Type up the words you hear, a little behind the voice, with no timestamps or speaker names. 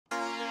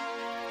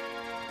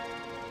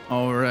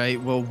All right,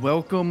 well,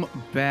 welcome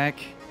back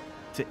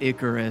to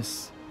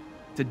Icarus.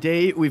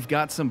 Today, we've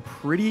got some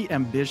pretty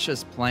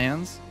ambitious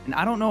plans, and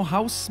I don't know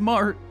how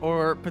smart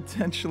or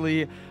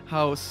potentially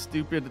how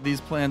stupid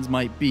these plans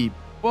might be,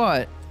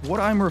 but what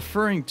I'm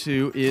referring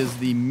to is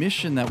the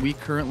mission that we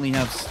currently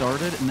have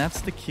started, and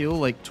that's to kill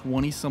like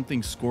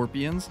 20-something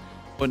scorpions.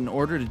 But in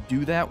order to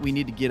do that, we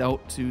need to get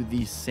out to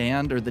the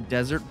sand or the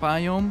desert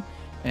biome,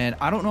 and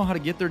I don't know how to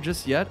get there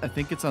just yet. I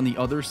think it's on the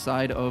other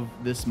side of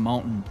this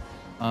mountain.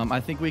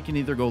 I think we can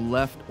either go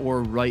left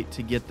or right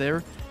to get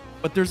there.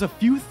 But there's a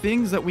few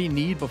things that we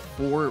need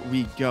before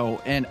we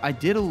go. And I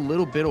did a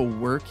little bit of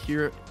work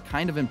here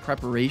kind of in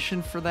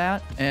preparation for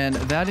that. And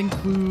that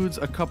includes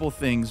a couple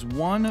things.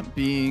 One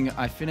being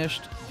I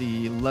finished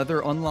the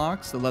leather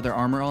unlocks, the leather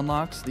armor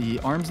unlocks. The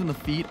arms and the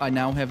feet I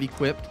now have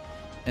equipped.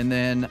 And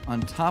then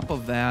on top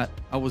of that,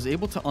 I was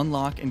able to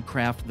unlock and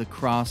craft the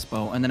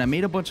crossbow. And then I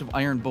made a bunch of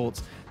iron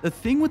bolts. The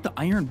thing with the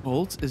iron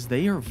bolts is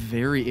they are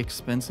very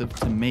expensive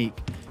to make.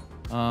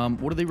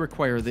 What do they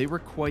require? They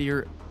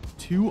require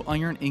 2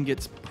 iron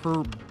ingots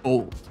per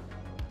bolt.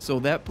 So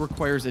that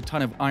requires a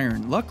ton of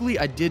iron. Luckily,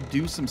 I did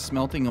do some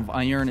smelting of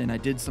iron and I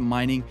did some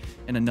mining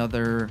in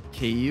another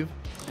cave.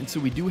 And so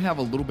we do have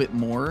a little bit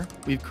more.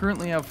 We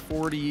currently have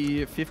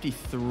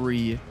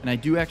 53. And I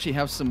do actually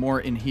have some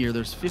more in here.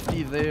 There's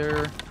 50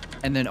 there.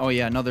 And then, oh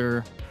yeah,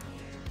 another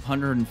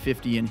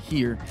 150 in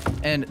here.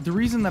 And the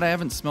reason that I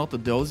haven't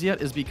smelted those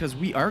yet is because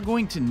we are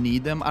going to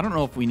need them. I don't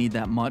know if we need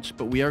that much,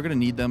 but we are going to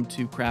need them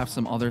to craft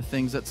some other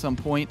things at some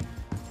point,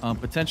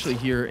 potentially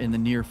here in the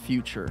near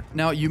future.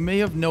 Now, you may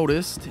have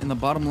noticed in the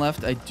bottom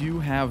left, I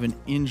do have an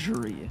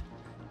injury.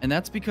 And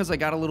that's because I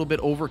got a little bit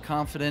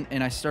overconfident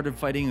and I started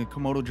fighting a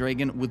Komodo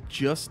dragon with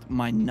just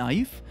my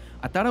knife.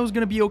 I thought I was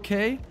going to be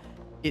okay.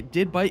 It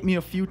did bite me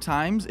a few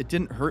times. It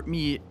didn't hurt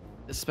me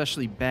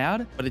especially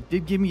bad, but it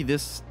did give me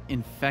this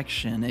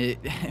infection,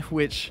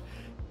 which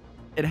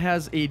it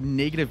has a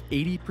negative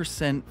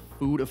 80%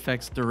 food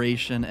effects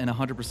duration and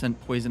 100%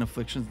 poison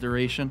afflictions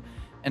duration.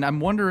 And I'm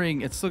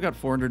wondering, it's still got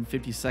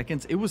 450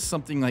 seconds. It was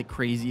something like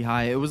crazy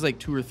high. It was like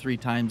 2 or 3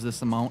 times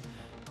this amount.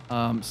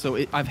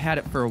 I've had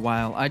it for a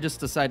while. I just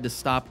decided to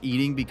stop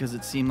eating because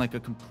it seemed like a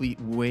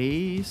complete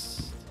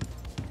waste.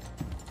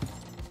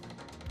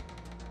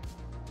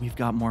 We've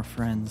got more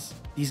friends.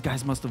 These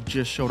guys must have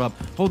just showed up.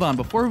 Hold on,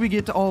 before we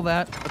get to all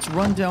that, let's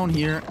run down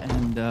here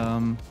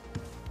and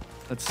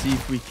let's see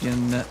if we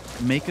can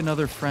make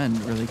another friend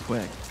really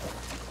quick.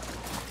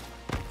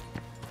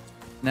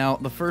 Now,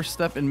 the first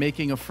step in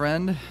making a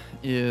friend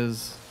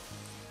is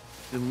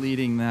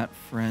deleting that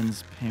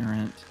friend's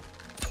parent.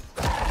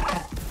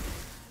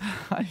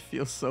 I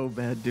feel so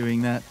bad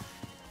doing that.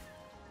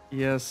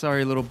 Yeah,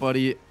 sorry, little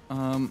buddy.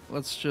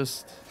 Let's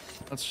just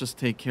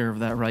take care of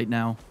that right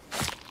now.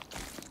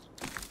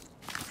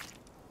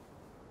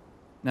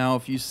 Now,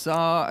 if you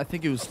saw, I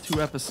think it was 2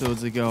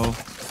 episodes ago,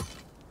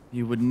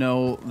 you would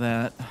know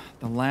that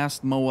the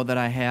last Moa that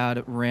I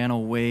had ran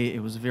away.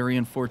 It was very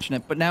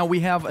unfortunate, but now we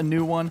have a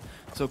new one.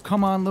 So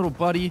come on, little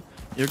buddy.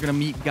 You're going to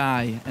meet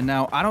Guy. And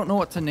now, I don't know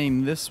what to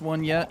name this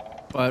one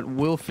yet, but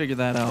we'll figure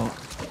that out.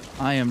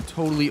 I am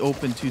totally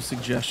open to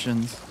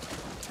suggestions.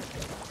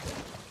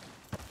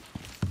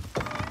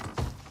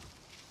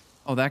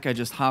 Oh, that guy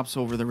just hops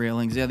over the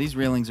railings. Yeah, these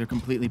railings are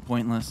completely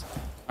pointless.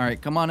 All right,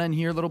 come on in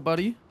here, little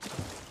buddy.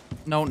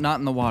 No, not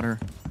in the water.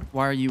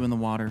 Why are you in the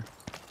water?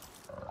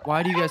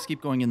 Why do you guys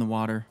keep going in the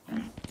water?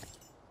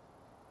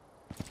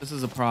 This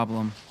is a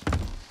problem.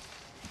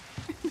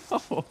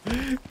 No,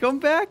 come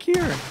back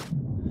here.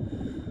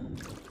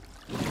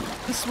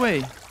 This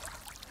way.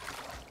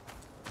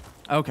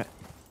 Okay.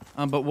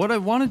 But what I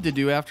wanted to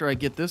do after I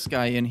get this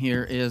guy in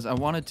here is I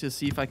wanted to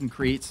see if I can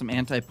create some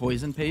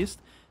anti-poison paste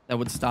that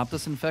would stop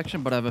this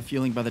infection, but I have a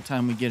feeling by the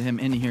time we get him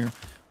in here,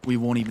 we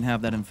won't even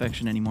have that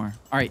infection anymore.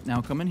 All right,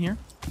 now come in here.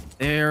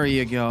 There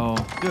you go.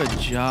 Good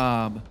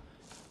job.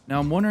 Now,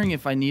 I'm wondering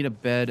if I need a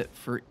bed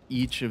for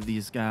each of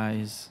these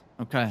guys.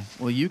 Okay,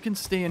 well, you can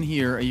stay in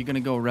here. Are you going to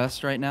go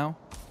rest right now?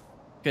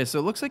 Okay, so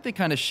it looks like they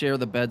kind of share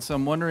the bed, so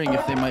I'm wondering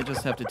if they might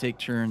just have to take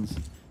turns.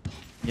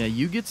 Yeah,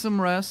 you get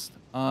some rest.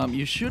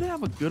 You should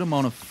have a good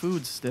amount of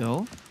food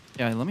still.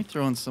 Yeah, let me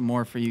throw in some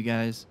more for you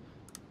guys.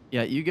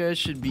 Yeah, you guys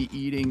should be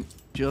eating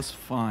just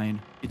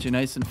fine. Get you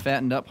nice and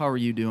fattened up. How are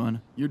you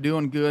doing? You're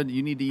doing good.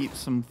 You need to eat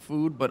some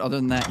food, but other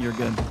than that, you're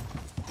good.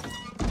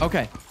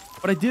 Okay,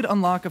 but I did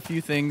unlock a few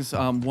things,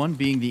 one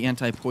being the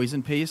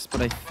anti-poison paste,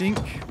 but I think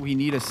we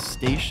need a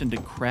station to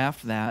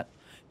craft that.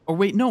 Or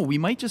wait, no, we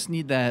might just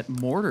need that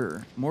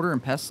mortar. Mortar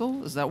and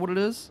pestle? Is that what it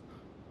is?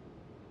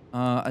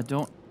 I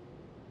don't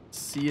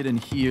see it in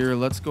here.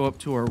 Let's go up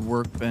to our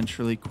workbench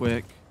really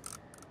quick.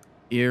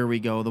 Here we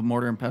go, the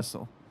mortar and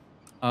pestle.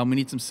 We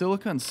need some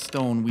silica and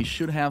stone. We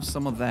should have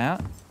some of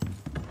that.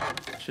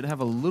 Should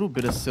have a little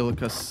bit of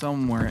silica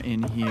somewhere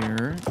in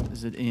here.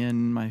 Is it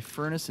in my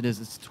furnace? It is.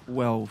 It's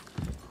 12.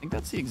 I think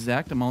that's the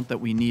exact amount that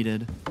we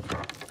needed.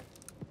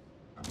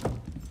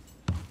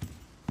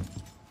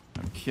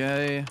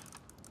 Okay.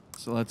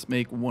 So let's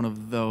make one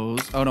of those.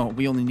 Oh, no.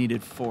 We only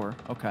needed 4.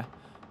 Okay.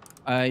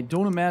 I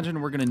don't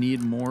imagine we're going to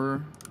need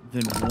more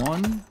than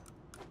one.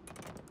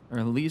 Or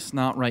at least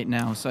not right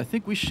now. So I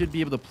think we should be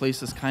able to place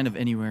this kind of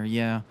anywhere.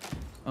 Yeah.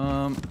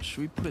 Should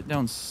we put it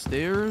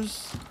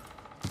downstairs?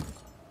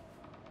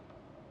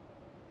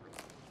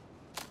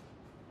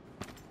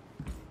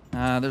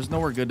 There's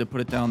nowhere good to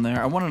put it down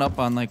there. I want it up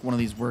on like one of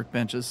these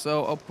workbenches,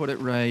 so I'll put it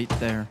right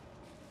there.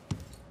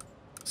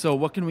 So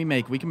what can we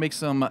make? We can make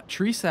some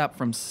tree sap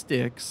from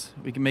sticks.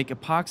 We can make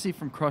epoxy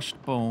from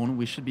crushed bone.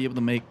 We should be able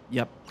to make,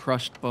 yep,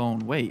 crushed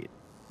bone. Wait,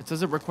 it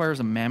says it requires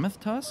a mammoth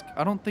tusk?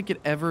 I don't think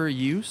it ever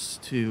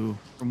used to,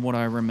 from what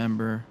I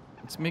remember.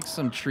 Let's make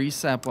some tree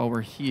sap while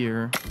we're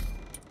here.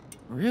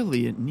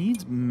 Really, it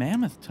needs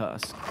mammoth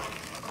tusk.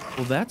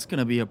 Well, that's going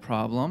to be a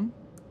problem.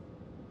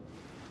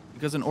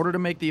 Because in order to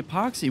make the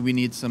epoxy, we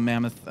need some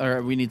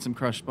we need some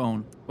crushed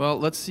bone. Well,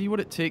 let's see what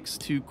it takes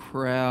to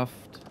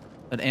craft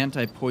an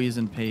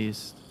anti-poison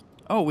paste.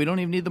 Oh, we don't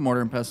even need the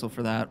mortar and pestle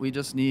for that. We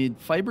just need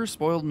fiber,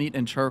 spoiled meat,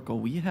 and charcoal.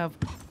 We have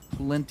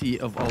plenty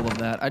of all of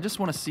that. I just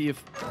want to see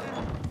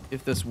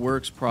if this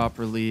works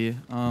properly.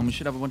 We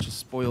should have a bunch of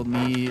spoiled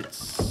meat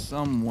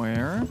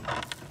somewhere.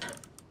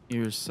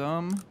 Here's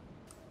some.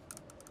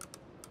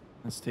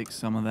 Let's take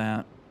some of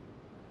that.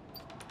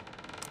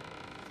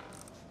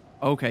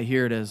 Okay,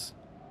 here it is.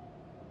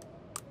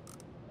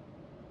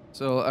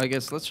 So I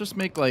guess let's just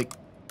make like,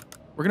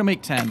 we're going to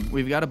make 10.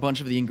 We've got a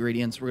bunch of the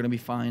ingredients. We're going to be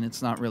fine.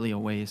 It's not really a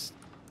waste.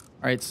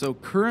 All right, so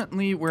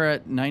currently we're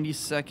at 90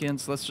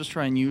 seconds. Let's just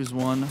try and use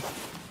one.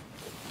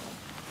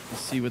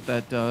 Let's see what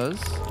that does.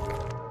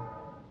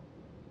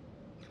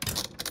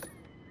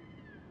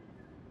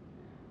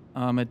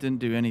 It didn't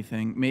do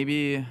anything.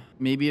 Maybe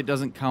it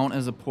doesn't count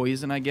as a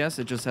poison, I guess.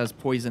 It just has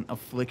poison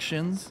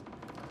afflictions.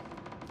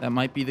 That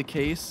might be the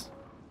case.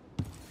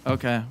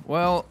 Okay,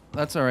 well,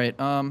 that's all right.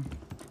 I'm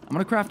going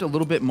to craft a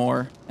little bit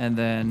more, and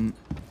then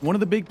one of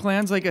the big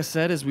plans, like I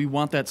said, is we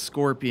want that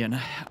scorpion.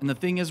 And the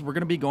thing is, we're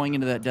going to be going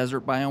into that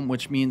desert biome,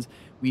 which means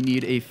we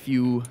need a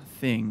few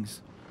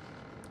things.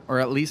 Or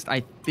at least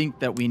I think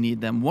that we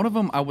need them. One of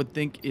them I would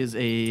think is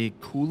a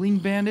cooling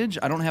bandage.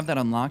 I don't have that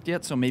unlocked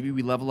yet, so maybe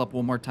we level up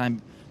one more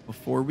time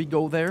before we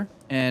go there.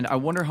 And I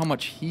wonder how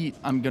much heat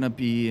I'm going to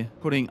be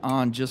putting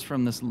on just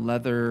from this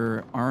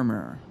leather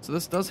armor. So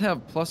this does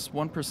have plus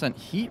 1%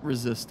 heat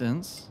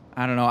resistance.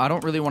 I don't know. I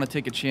don't really want to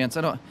take a chance.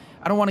 I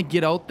don't want to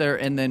get out there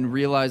and then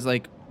realize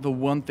like the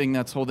one thing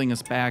that's holding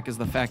us back is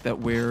the fact that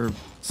we're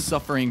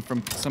suffering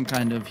from some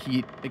kind of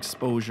heat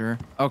exposure.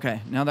 Okay,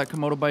 now that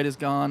Komodo bite is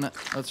gone,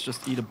 let's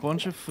just eat a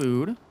bunch of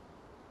food.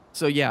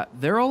 So yeah,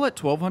 they're all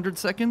at 1200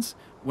 seconds.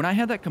 When I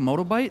had that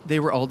Komodo bite, they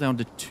were all down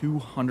to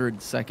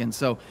 200 seconds.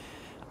 So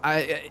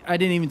I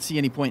didn't even see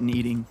any point in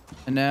eating.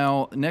 And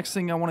now, next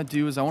thing I want to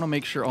do is I want to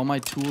make sure all my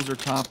tools are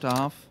topped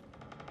off.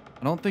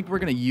 I don't think we're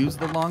going to use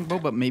the longbow,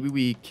 but maybe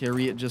we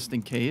carry it just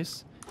in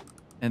case.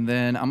 And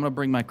then I'm going to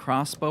bring my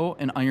crossbow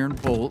and iron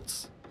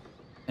bolts.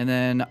 And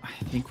then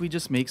I think we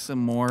just make some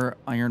more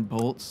iron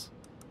bolts.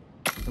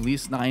 At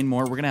least 9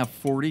 more. We're going to have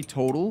 40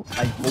 total.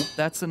 I hope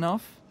that's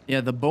enough. Yeah,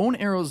 the bone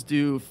arrows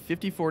do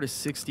 54 to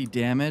 60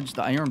 damage.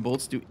 The iron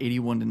bolts do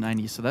 81 to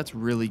 90, so that's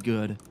really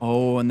good.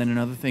 Oh, and then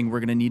another thing we're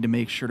going to need to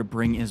make sure to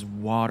bring is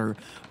water.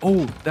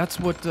 Oh, that's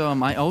what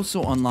I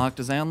also unlocked,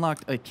 is I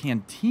unlocked a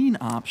canteen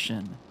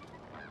option.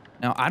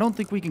 Now, I don't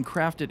think we can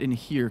craft it in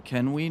here,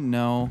 can we?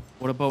 No.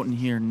 What about in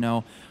here?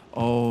 No.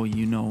 Oh,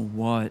 you know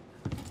what?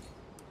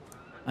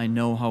 I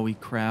know how we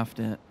craft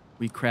it.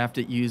 We craft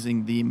it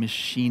using the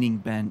machining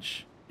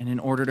bench. And in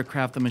order to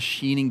craft the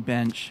machining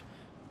bench,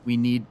 we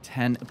need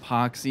 10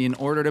 epoxy. In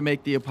order to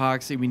make the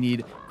epoxy, we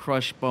need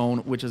crushed bone,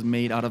 which is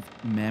made out of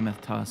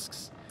mammoth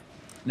tusks.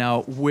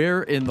 Now,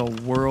 where in the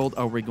world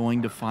are we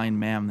going to find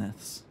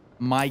mammoths?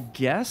 My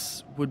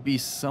guess would be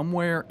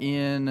somewhere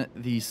in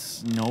the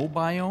snow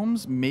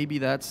biomes. Maybe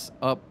that's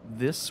up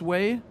this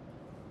way.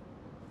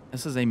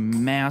 This is a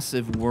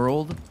massive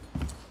world.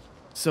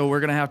 So we're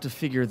going to have to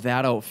figure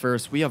that out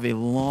first. We have a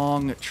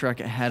long trek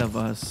ahead of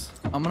us.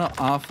 I'm going to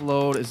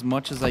offload as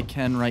much as I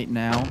can right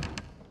now.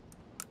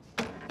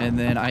 And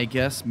then I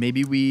guess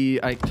maybe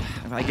I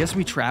guess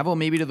we travel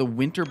maybe to the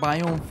winter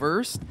biome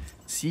first.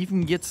 See if we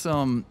can get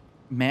some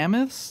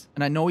mammoths.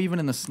 And I know even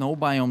in the snow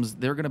biomes,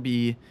 they're going to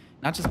be,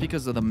 not just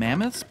because of the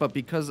mammoths, but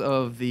because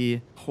of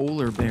the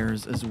polar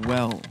bears as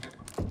well.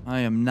 I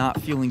am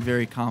not feeling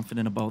very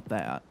confident about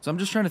that. So I'm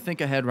just trying to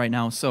think ahead right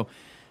now. So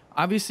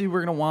obviously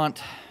we're going to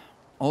want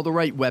all the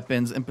right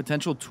weapons and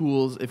potential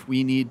tools if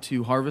we need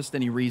to harvest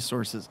any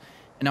resources.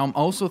 And now I'm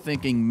also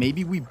thinking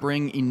maybe we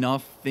bring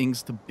enough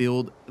things to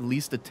build at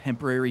least a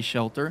temporary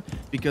shelter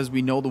because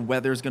we know the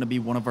weather is going to be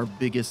one of our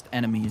biggest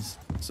enemies.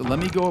 So let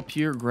me go up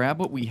here, grab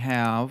what we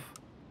have.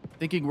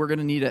 Thinking we're going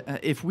to need,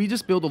 if we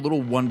just build a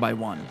little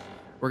 1x1,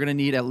 we're going to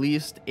need at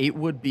least 8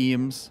 wood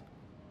beams,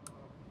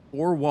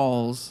 4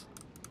 walls,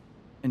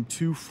 and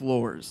 2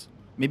 floors.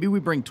 Maybe we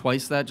bring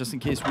twice that just in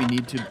case we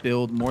need to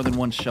build more than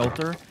one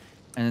shelter.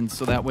 And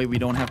so that way we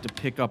don't have to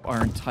pick up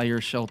our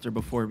entire shelter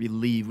before we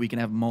leave. We can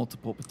have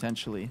multiple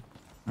potentially.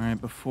 All right,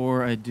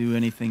 before I do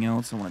anything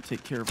else, I want to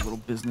take care of a little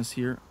business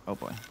here. Oh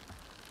boy.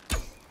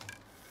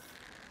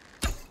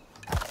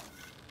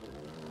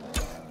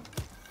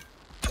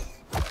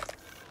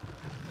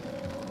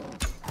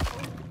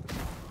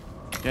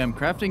 Okay, I'm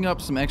crafting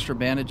up some extra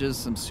bandages,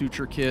 some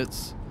suture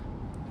kits.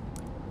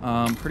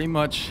 Pretty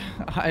much,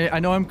 I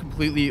know I'm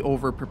completely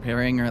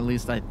over-preparing, or at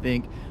least I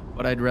think,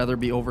 but I'd rather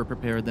be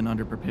over-prepared than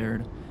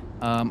under-prepared.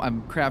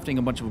 I'm crafting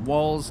a bunch of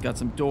walls, got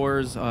some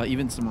doors,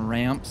 even some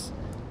ramps,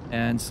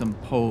 and some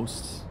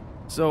posts.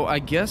 So I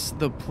guess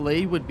the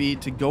play would be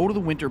to go to the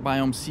winter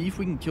biome, see if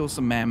we can kill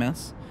some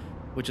mammoths,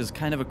 which is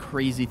kind of a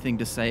crazy thing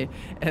to say.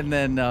 And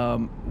then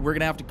we're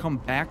going to have to come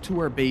back to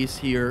our base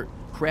here,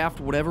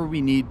 craft whatever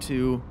we need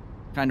to,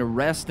 kind of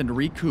rest and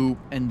recoup,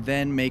 and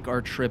then make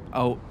our trip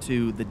out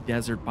to the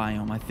desert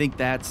biome. I think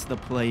that's the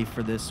play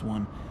for this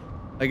one.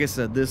 Like I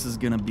said, this is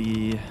gonna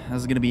be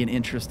an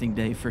interesting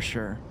day for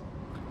sure.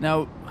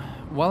 Now,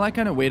 while I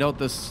kind of wait out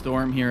this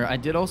storm here, I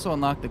did also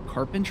unlock the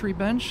carpentry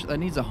bench. That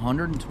needs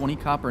 120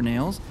 copper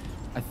nails.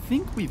 I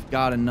think we've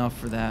got enough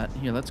for that.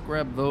 Here, let's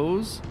grab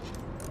those.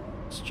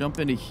 Let's jump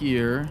into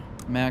here,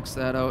 max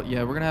that out.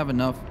 Yeah, we're gonna have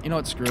enough. You know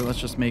what, screw it.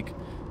 Let's just make,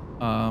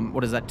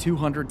 what is that,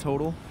 200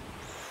 total?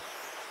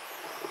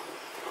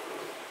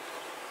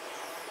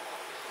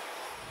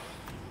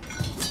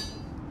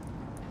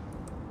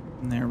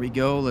 And there we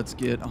go. Let's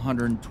get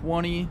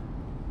 120.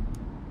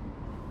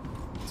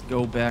 Let's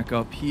go back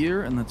up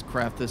here and let's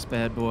craft this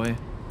bad boy.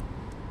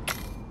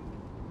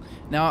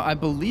 Now, I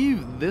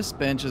believe this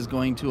bench is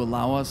going to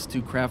allow us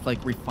to craft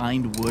like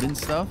refined wood and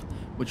stuff,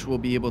 which we'll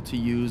be able to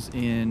use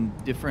in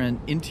different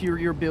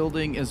interior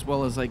building as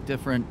well as like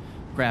different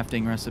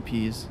crafting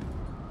recipes.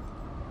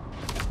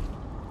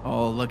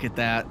 Oh, look at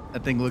that.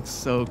 That thing looks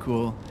so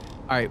cool.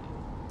 All right.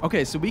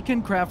 Okay, so we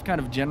can craft kind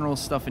of general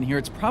stuff in here.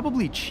 It's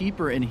probably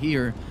cheaper in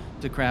here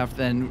to craft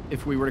than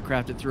if we were to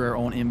craft it through our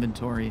own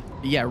inventory.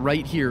 But yeah,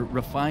 right here,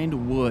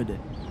 refined wood.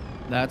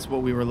 That's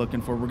what we were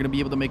looking for. We're going to be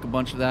able to make a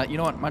bunch of that. You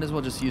know what? Might as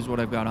well just use what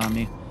I've got on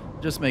me.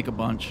 Just make a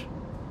bunch.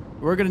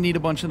 We're going to need a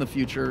bunch in the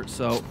future,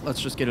 so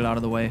let's just get it out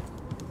of the way.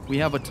 We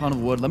have a ton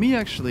of wood. Let me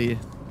go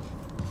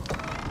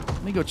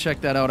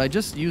check that out. I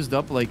just used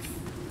up like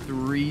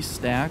 3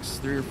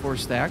 or 4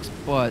 stacks,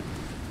 but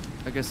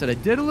like I said, I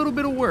did a little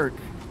bit of work.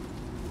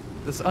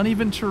 This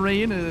uneven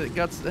terrain, it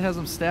has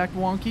them stacked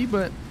wonky,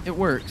 but it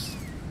works.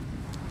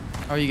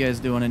 How are you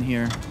guys doing in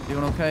here?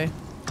 Doing okay?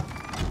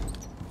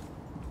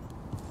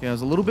 Okay, I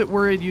was a little bit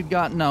worried you'd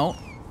gotten out,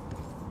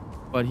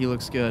 but he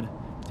looks good.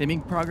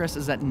 Taming progress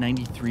is at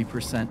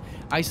 93%.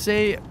 I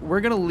say we're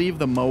going to leave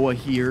the MOA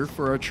here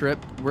for our trip.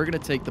 We're going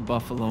to take the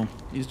buffalo.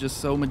 He's just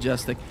so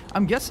majestic.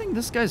 I'm guessing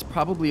this guy's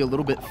probably a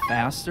little bit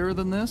faster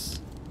than this.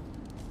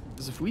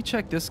 Because if we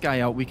check this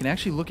guy out, we can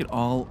actually look at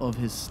all of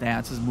his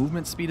stats. His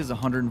movement speed is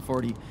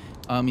 140.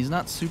 He's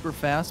not super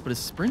fast, but his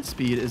sprint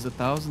speed is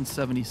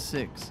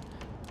 1,076.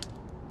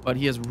 But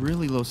he has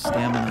really low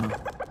stamina.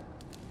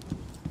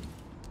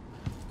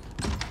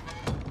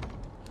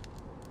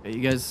 Okay, you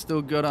guys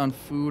still good on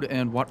food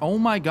and what? Oh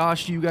my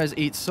gosh, you guys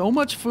ate so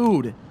much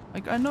food.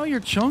 Like, I know you're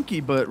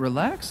chunky, but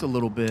relax a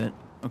little bit.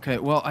 Okay,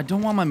 well, I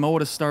don't want my Moa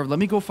to starve. Let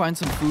me go find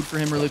some food for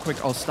him really quick.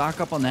 I'll stock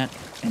up on that.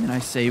 And then I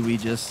say we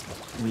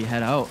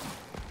head out.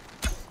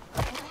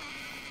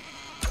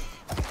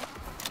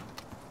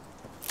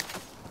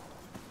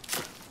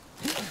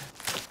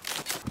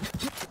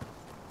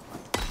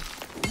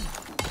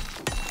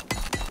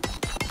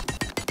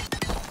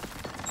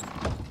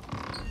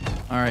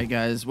 All right,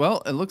 guys.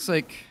 Well, it looks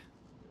like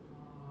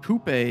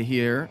Coupe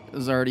here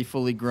is already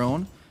fully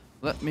grown.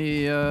 Let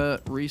me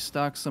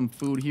restock some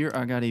food here.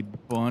 I got a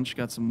bunch.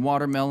 Got some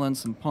watermelon,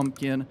 some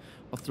pumpkin.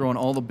 I'll throw in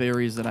all the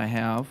berries that I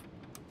have.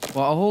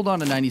 Well, I'll hold on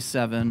to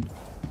 97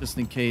 just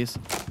in case.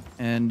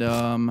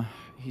 And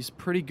he's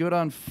pretty good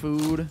on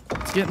food.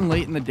 It's getting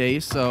late in the day,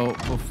 so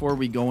before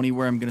we go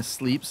anywhere, I'm going to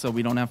sleep so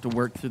we don't have to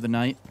work through the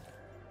night.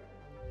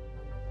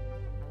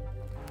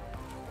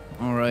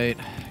 All right.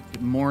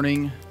 Good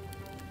morning.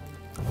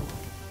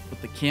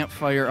 Put the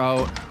campfire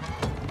out.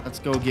 Let's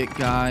go get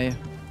Guy.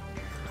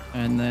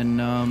 And then,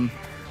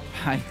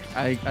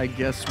 I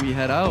guess we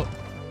head out.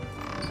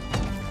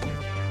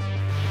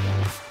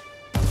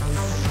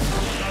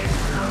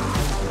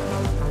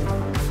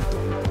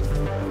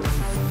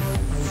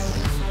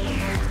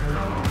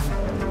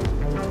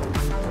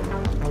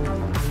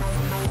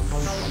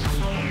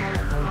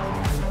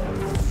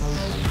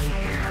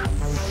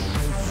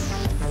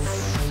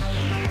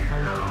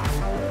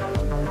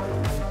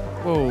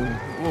 Whoa,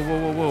 whoa, whoa,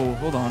 whoa, whoa.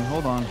 Hold on,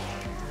 hold on.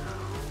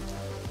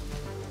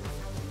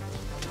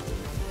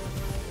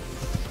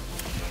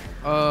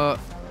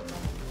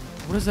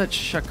 What is that?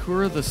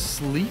 Shakura the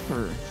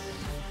Sleeper.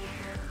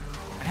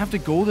 I have to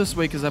go this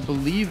way because I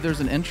believe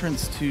there's an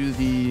entrance to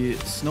the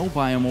snow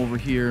biome over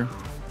here.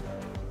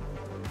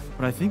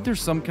 But I think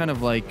there's some kind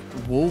of like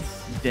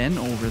wolf den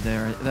over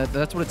there.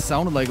 That's what it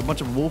sounded like. A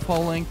bunch of wolf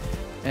howling.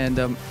 And,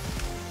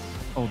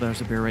 oh,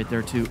 there's a bear right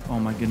there too. Oh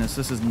my goodness.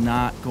 This is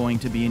not going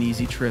to be an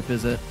easy trip,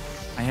 is it?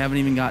 I haven't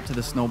even got to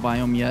the snow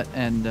biome yet.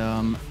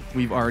 And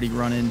we've already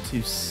run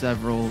into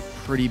several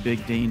pretty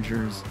big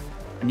dangers.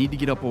 I need to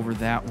get up over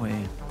that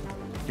way.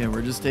 Okay,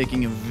 we're just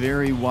taking a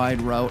very wide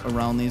route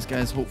around these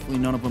guys. Hopefully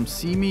none of them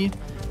see me.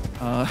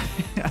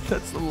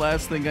 That's the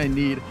last thing I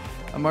need.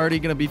 I'm already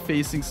going to be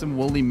facing some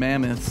woolly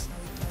mammoths.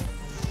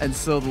 And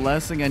so the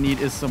last thing I need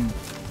is some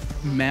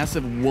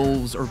massive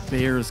wolves or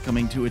bears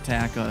coming to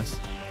attack us.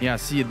 Yeah,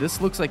 see,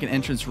 this looks like an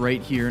entrance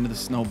right here into the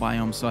snow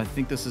biome, so I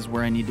think this is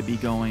where I need to be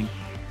going.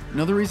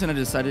 Another reason I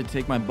decided to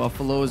take my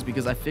buffalo is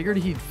because I figured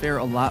he'd fare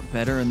a lot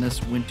better in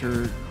this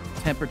winter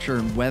temperature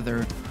and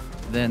weather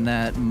than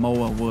that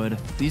Moa would.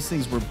 These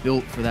things were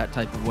built for that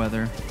type of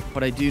weather.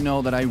 But I do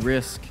know that I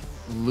risk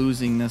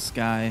losing this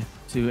guy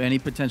to any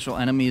potential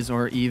enemies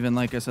or even,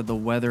 like I said, the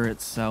weather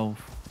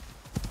itself.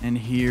 And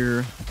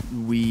here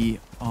we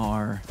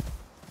are.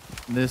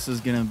 This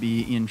is gonna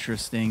be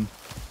interesting.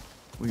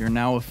 We are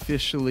now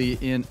officially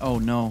in... Oh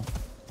no.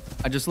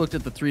 I just looked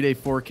at the 3-day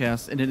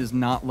forecast and it is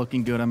not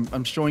looking good.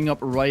 I'm showing up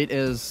right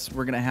as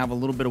we're gonna have a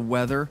little bit of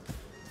weather.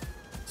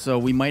 So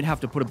we might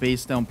have to put a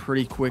base down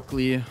pretty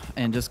quickly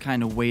and just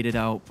kind of wait it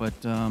out. But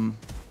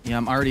yeah,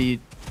 I'm already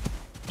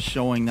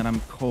showing that I'm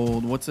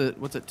cold. What's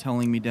it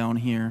telling me down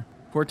here?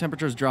 Core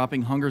temperature is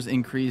dropping, hunger's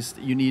increased.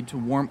 You need to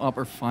warm up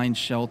or find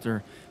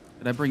shelter.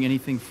 Did I bring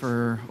anything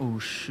for... Oh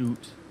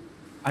shoot.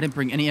 I didn't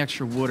bring any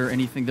extra wood or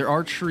anything. There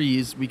are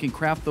trees. We can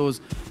craft those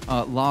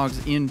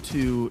logs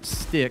into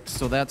sticks,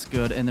 so that's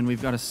good. And then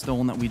we've got a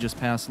stone that we just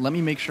passed. Let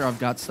me make sure I've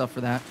got stuff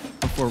for that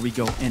before we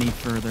go any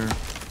further.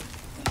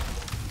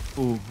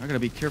 Ooh, I gotta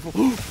be careful.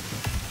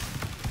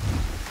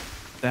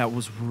 That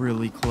was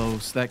really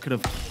close. That could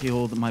have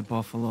killed my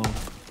buffalo.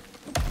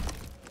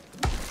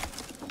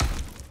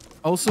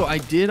 Also, I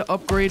did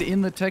upgrade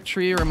in the tech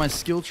tree or my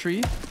skill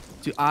tree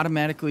to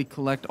automatically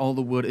collect all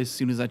the wood as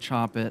soon as I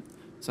chop it.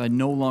 So I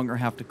no longer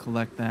have to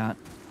collect that.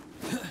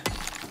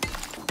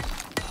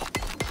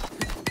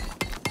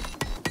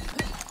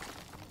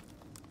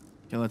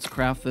 Okay, let's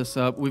craft this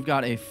up. We've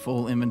got a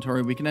full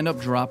inventory. We can end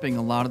up dropping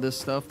a lot of this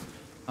stuff.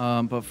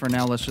 But for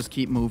now, let's just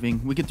keep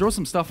moving. We could throw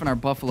some stuff in our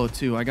buffalo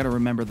too. I got to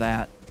remember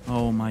that.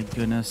 Oh my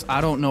goodness.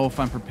 I don't know if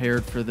I'm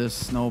prepared for this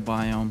snow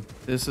biome.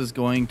 This is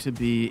going to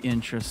be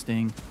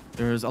interesting.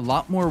 There's a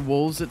lot more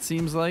wolves, it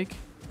seems like.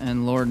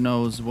 And Lord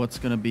knows what's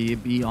going to be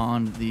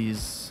beyond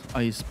these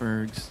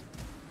icebergs.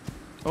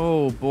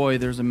 Oh boy,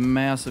 there's a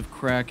massive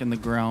crack in the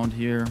ground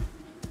here.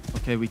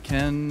 Okay, we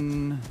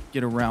can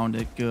get around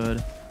it.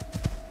 Good.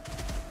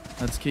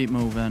 Let's keep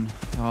moving.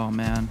 Oh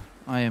man,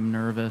 I am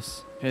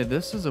nervous. Okay,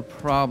 this is a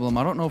problem.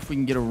 I don't know if we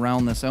can get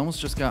around this. I almost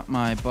just got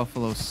my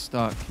buffalo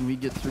stuck. Can we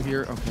get through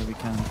here? Okay, we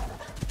can.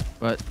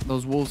 But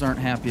those wolves aren't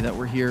happy that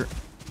we're here.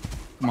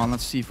 Come on,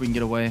 let's see if we can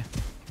get away.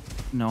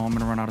 No, I'm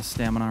gonna run out of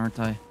stamina, aren't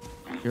I?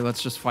 Here,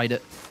 let's just fight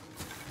it.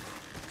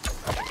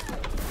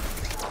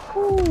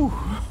 Whew.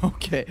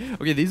 Okay,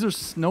 these are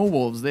snow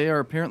wolves. They are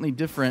apparently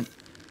different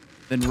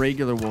than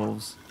regular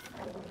wolves.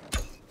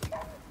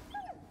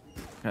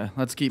 Okay,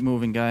 let's keep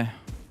moving, guy.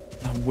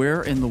 Now,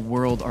 where in the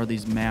world are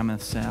these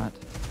mammoths at?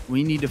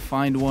 We need to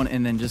find one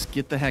and then just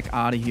get the heck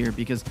out of here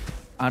because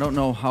I don't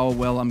know how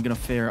well I'm going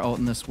to fare out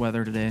in this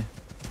weather today.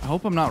 I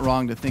hope I'm not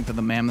wrong to think that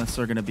the mammoths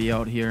are going to be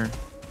out here.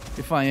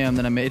 If I am,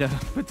 then I made a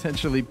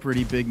potentially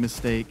pretty big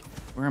mistake.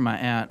 Where am I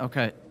at?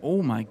 Okay.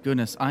 Oh my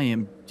goodness. I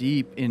am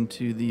deep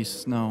into the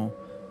snow.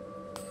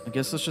 I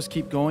guess let's just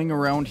keep going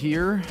around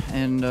here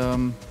and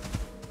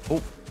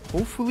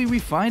hopefully we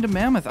find a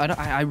mammoth.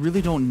 I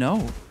really don't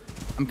know.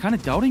 I'm kind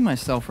of doubting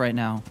myself right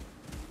now.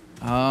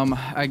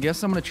 I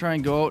guess I'm going to try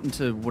and go out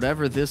into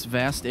whatever this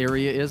vast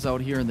area is out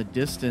here in the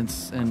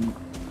distance. And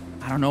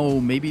I don't know,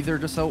 maybe they're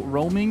just out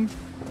roaming.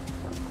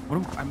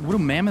 What do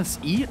mammoths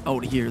eat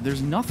out here?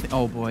 There's nothing.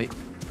 Oh boy.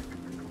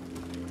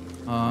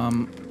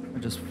 I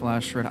just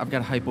flashed right. I've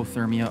got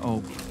hypothermia.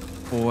 Oh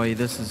boy,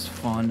 this is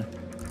fun.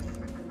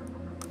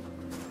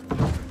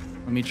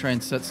 Let me try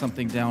and set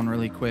something down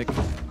really quick.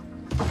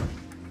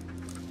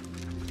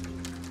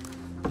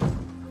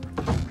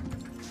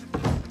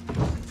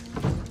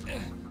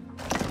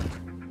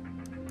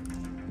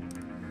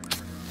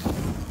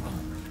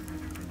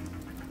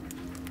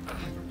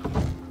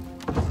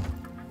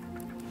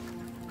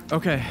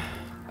 Okay,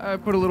 I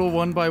put a little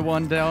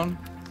 1x1 down.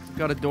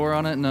 Got a door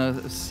on it and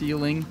a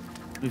ceiling.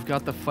 We've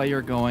got the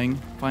fire going.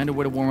 Find a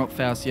way to warm up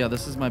fast. Yeah,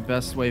 this is my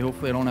best way.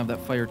 Hopefully I don't have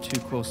that fire too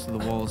close to the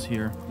walls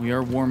here. We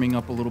are warming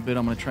up a little bit.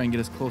 I'm going to try and get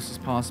as close as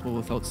possible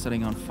without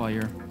setting on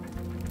fire.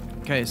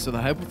 Okay, so the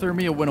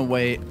hypothermia went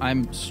away.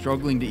 I'm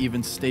struggling to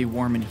even stay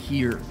warm in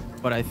here,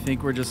 but I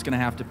think we're just going to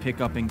have to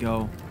pick up and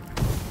go.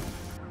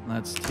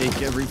 Let's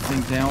take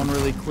everything down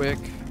really quick.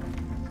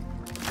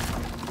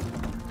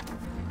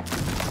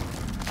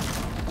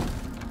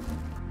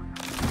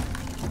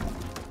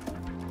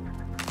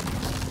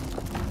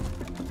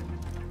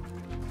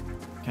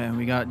 Okay,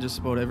 we got just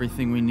about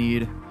everything we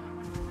need.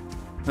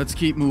 Let's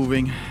keep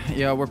moving.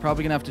 Yeah, we're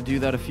probably gonna have to do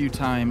that a few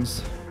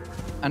times.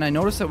 And I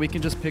noticed that we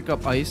can just pick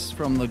up ice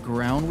from the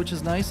ground, which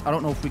is nice. I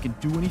don't know if we can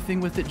do anything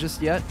with it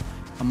just yet.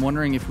 I'm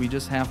wondering if we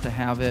just have to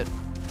have it.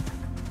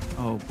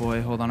 Oh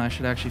boy, hold on. I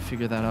should actually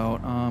figure that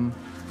out.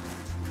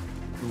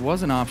 There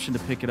was an option to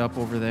pick it up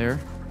over there.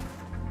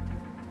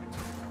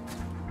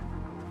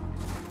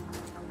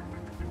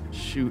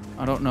 Shoot,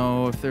 I don't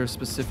know if there are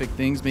specific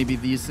things. Maybe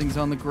these things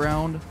on the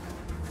ground.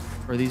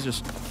 Or are these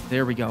just...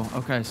 There we go.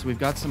 Okay, so we've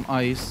got some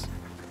ice.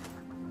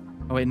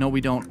 Oh, wait, no,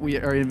 we don't.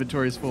 Our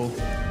inventory is full.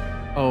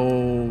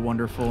 Oh,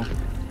 wonderful.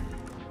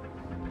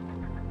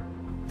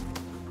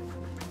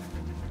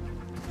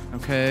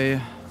 Okay.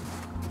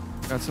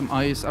 Got some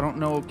ice. I don't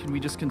know. Can we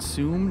just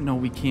consume? No,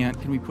 we can't.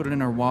 Can we put it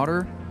in our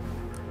water?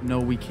 No,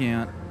 we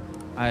can't.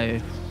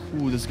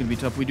 Ooh, this is gonna be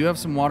tough. We do have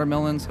some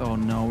watermelons. Oh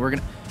no, we're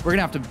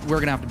gonna have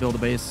to build a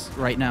base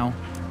right now.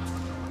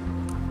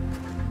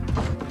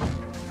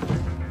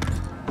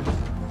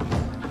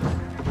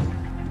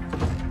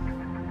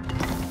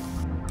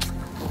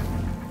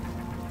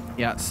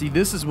 Yeah, see,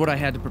 this is what I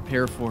had to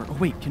prepare for. Oh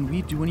wait, can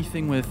we do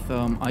anything with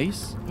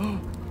ice?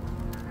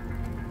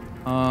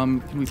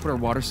 Can we put our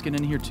water skin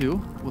in here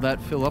too? Will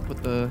that fill up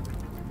with the...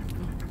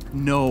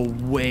 No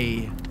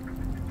way.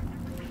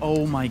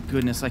 Oh my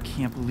goodness, I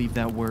can't believe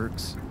that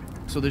works.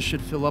 So this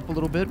should fill up a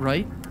little bit,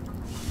 right?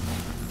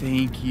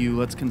 Thank you.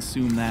 Let's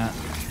consume that.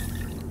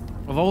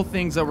 Of all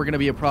things that were going to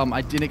be a problem,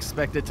 I didn't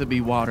expect it to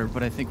be water,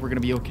 but I think we're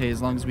going to be okay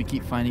as long as we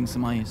keep finding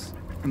some ice.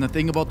 And the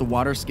thing about the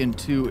water skin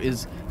too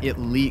is it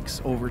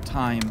leaks over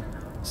time.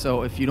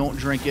 So if you don't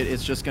drink it,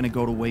 it's just going to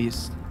go to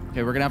waste.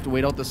 Okay, we're going to have to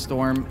wait out the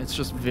storm. It's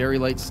just very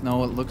light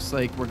snow. It looks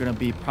like we're going to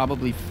be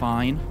probably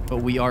fine, but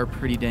we are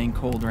pretty dang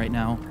cold right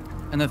now.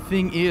 And the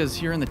thing is,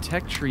 here in the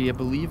tech tree, I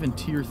believe in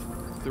tier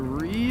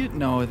 3?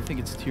 No, I think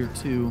it's tier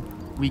 2.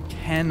 We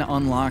can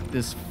unlock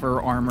this fur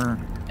armor,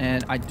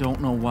 and I don't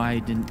know why I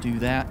didn't do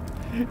that,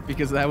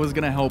 because that was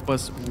going to help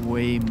us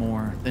way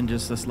more than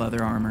just this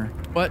leather armor.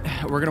 But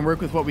we're going to work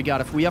with what we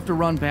got. If we have to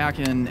run back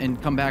and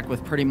come back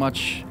with pretty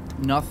much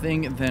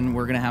nothing, then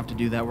we're going to have to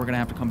do that. We're going to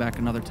have to come back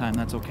another time.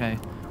 That's okay.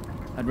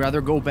 I'd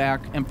rather go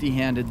back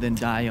empty-handed than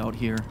die out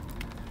here.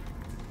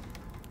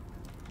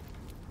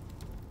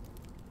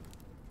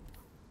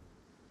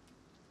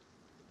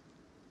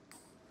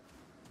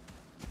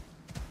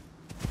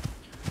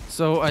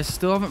 So I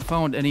still haven't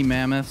found any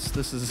mammoths.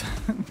 This is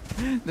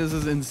this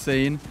is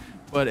insane,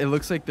 but it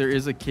looks like there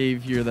is a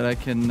cave here that I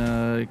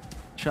can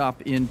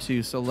chop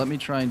into. So let me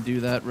try and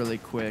do that really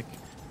quick.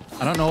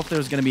 I don't know if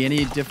there's going to be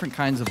any different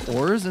kinds of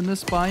ores in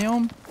this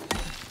biome,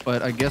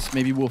 but I guess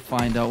maybe we'll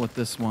find out with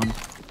this one.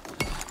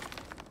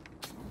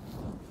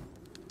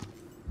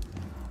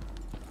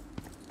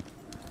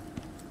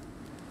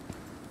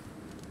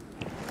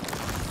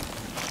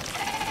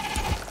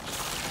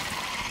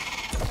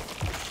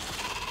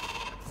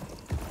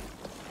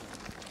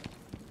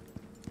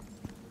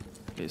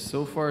 Okay,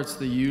 so far it's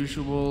the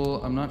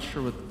usual. I'm not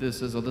sure what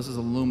this is. Oh, this is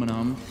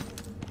aluminum.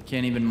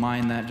 Can't even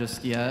mine that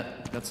just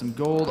yet. Got some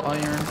gold,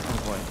 iron.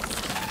 Oh boy.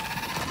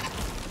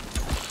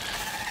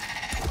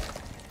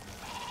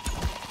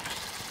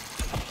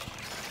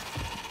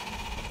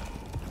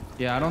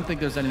 Yeah, I don't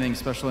think there's anything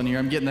special in here.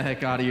 I'm getting the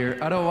heck out of here.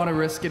 I don't want to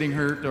risk getting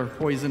hurt or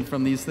poisoned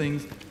from these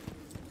things.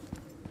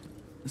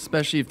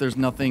 Especially if there's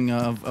nothing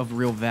of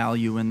real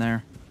value in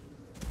there.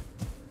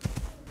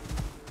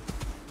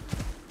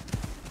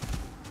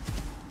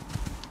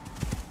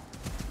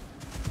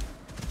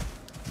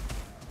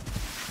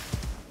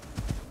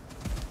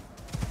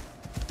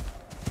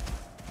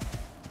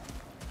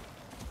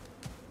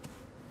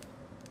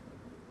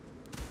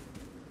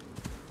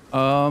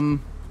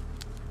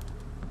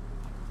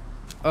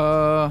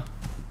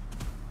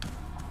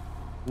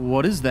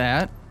 What is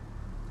that?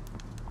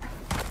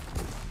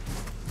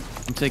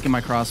 I'm taking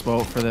my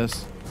crossbow for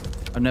this.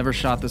 I've never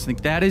shot this thing.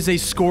 That is a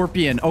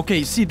scorpion.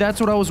 Okay, see, that's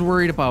what I was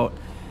worried about,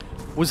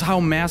 was how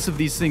massive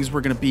these things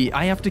were going to be.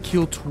 I have to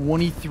kill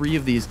 23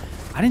 of these.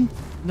 I didn't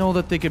know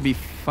that they could be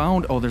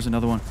found. Oh, there's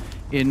another one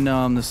in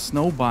the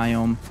snow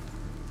biome.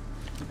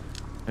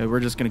 Okay, we're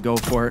just going to go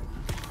for it.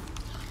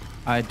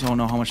 I don't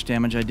know how much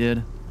damage I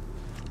did.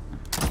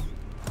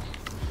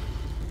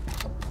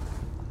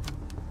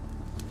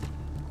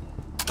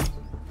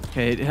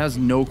 Okay, it has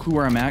no clue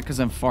where I'm at because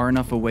I'm far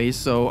enough away,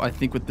 so I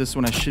think with this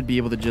one I should be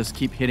able to just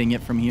keep hitting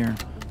it from here.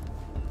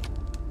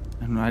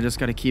 And I just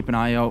got to keep an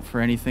eye out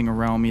for anything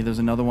around me. There's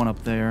another one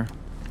up there.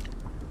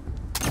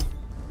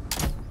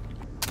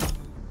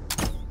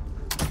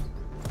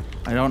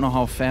 I don't know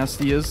how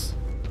fast he is,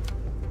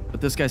 but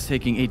this guy's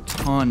taking a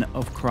ton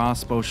of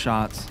crossbow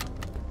shots.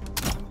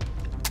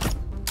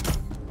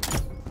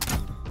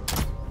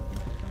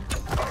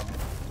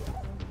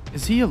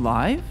 Is he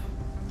alive?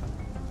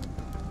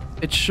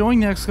 It's showing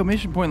the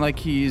exclamation point like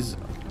he's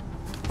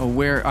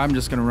aware. I'm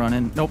just gonna run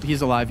in. Nope,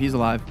 he's alive. He's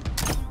alive.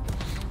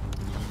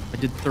 I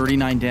did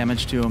 39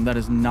 damage to him. That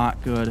is not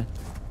good.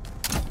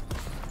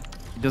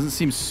 He doesn't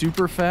seem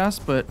super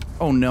fast, but...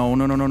 Oh, no.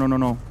 No, no, no, no, no,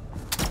 no.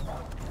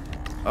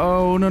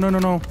 Oh, no, no, no,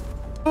 no.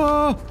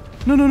 Oh!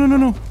 No, no, no, no,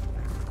 no.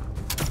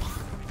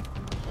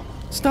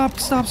 Stop,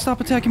 stop,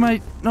 stop attacking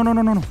my... No, no,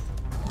 no, no, no.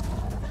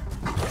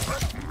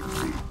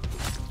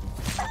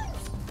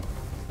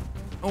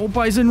 Oh,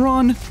 Bison,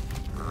 run!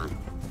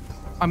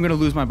 I'm gonna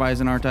lose my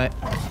Bison, aren't I?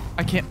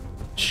 I can't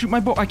shoot my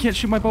bow. I can't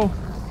shoot my bow.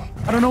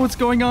 I don't know what's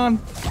going on.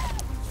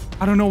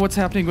 I don't know what's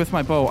happening with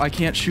my bow. I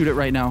can't shoot it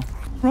right now.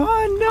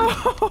 Run! No!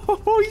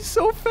 He's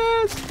so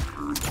fast!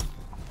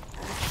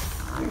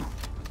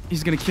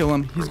 He's gonna kill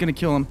him. He's gonna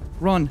kill him.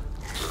 Run.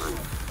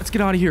 Let's get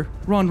out of here.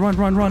 Run, run,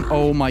 run, run.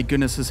 Oh my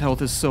goodness, his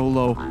health is so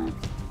low.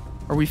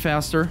 Are we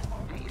faster?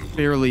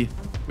 Barely.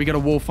 We got a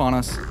wolf on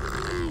us.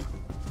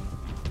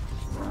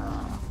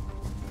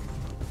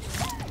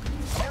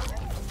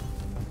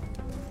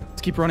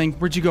 Let's keep running.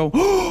 Where'd you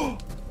go?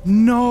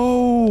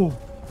 No!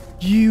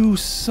 You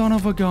son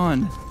of a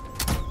gun.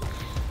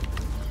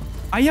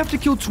 I have to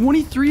kill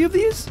 23 of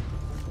these?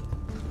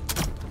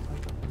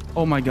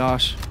 Oh my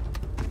gosh.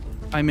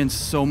 I'm in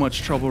so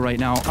much trouble right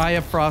now. I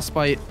have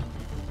frostbite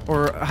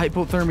or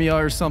hypothermia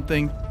or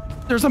something.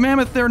 There's a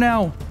mammoth there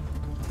now.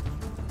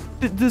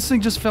 This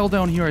thing just fell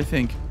down here, I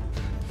think.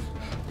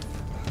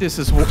 This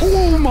is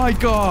oh my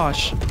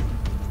gosh.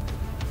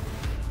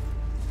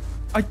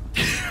 I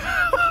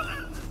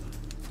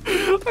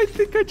I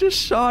think I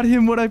just shot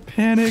him when I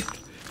panicked.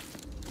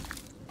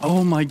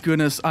 Oh my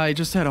goodness, I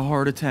just had a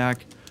heart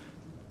attack.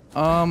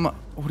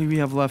 What do we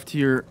have left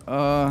here?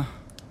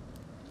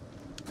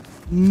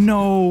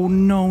 No, no,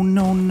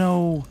 no,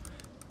 no.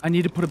 I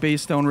need to put a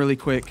base down really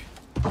quick.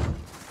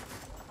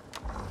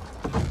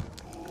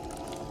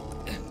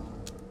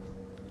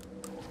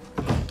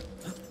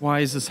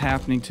 Why is this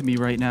happening to me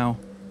right now?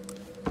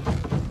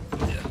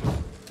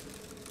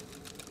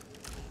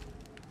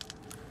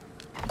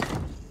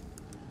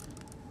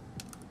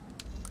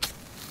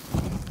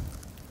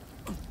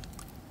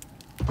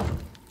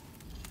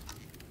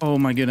 Oh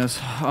my goodness.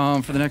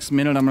 For the next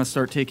minute, I'm gonna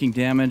start taking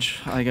damage.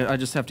 I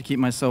just have to keep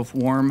myself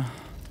warm.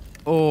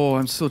 Oh,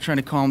 I'm still trying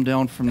to calm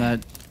down from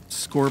that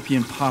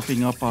scorpion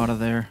popping up out of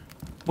there.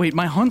 Wait,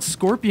 my hunt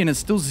scorpion is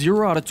still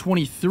 0 out of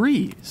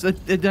 23. So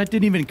that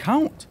didn't even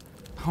count.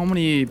 How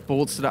many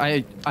bolts did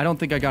I don't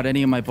think I got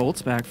any of my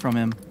bolts back from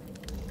him.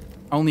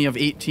 I only have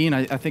 18.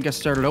 I think I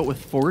started out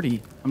with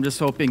 40. I'm just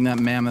hoping that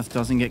mammoth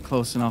doesn't get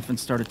close enough and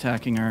start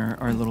attacking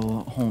our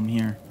little home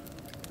here.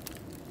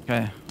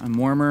 Okay, I'm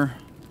warmer.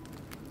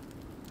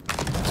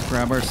 Let's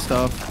grab our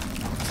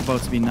stuff. It's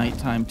about to be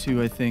nighttime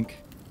too, I think.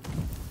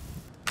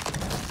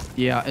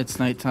 Yeah, it's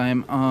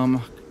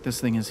nighttime. This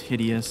thing is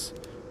hideous.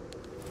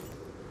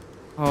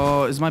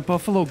 Oh, is my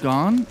buffalo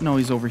gone? No,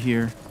 he's over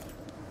here.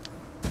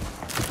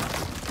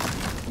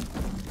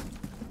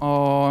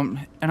 Oh,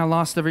 and I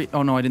lost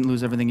oh no, I didn't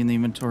lose everything in the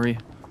inventory.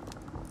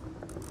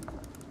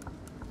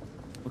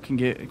 What can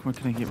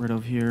I get rid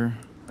of here?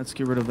 Let's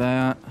get rid of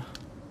that.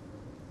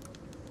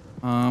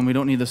 We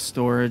don't need the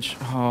storage.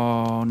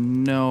 Oh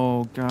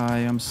no, guy,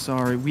 I'm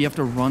sorry. We have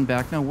to run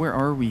back now. Where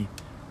are we?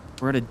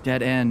 We're at a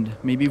dead end.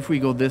 Maybe if we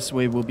go this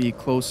way, we'll be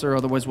closer.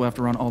 Otherwise, we'll have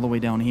to run all the way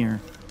down here.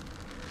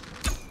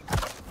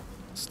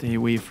 Stay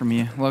away from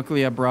me.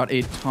 Luckily, I brought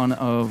a ton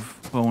of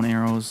bow and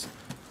arrows.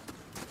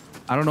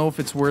 I don't know if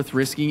it's worth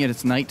risking it.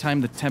 It's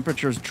nighttime. The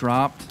temperature's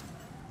dropped.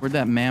 Where'd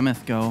that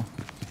mammoth go?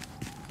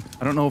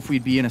 I don't know if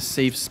we'd be in a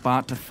safe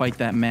spot to fight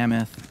that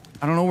mammoth.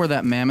 I don't know where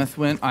that mammoth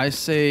went. I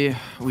say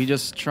we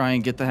just try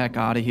and get the heck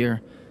out of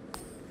here.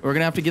 We're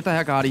gonna have to get the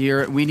heck out of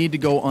here. We need to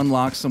go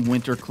unlock some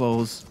winter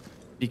clothes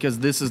because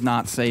this is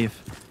not safe.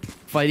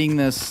 Fighting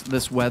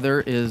this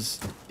weather is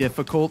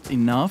difficult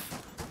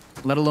enough,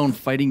 let alone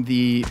fighting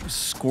the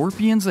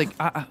scorpions. Like,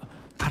 I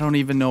don't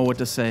even know what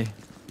to say.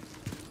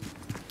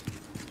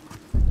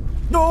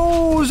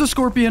 No, there's a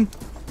scorpion.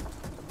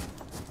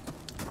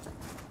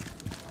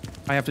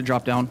 I have to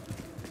drop down.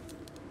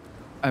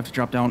 I have to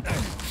drop down.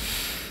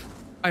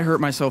 I hurt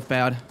myself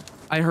bad.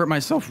 I hurt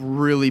myself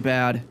really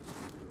bad.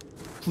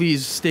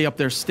 Please stay up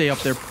there. Stay up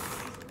there.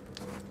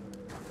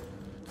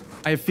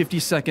 I have 50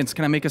 seconds.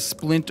 Can I make a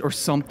splint or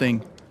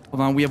something?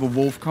 Hold on. We have a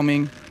wolf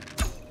coming.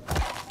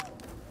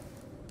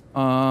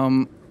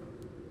 I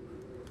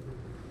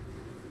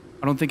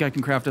don't think I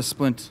can craft a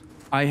splint.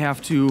 I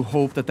have to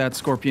hope that that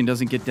scorpion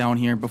doesn't get down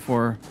here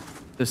before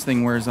this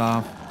thing wears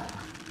off.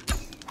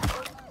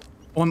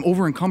 Oh, I'm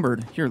over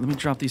encumbered. Here, let me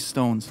drop these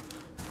stones.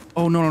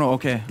 Oh, no, no, no.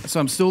 Okay. So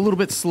I'm still a little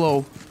bit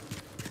slow,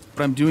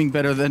 but I'm doing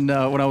better than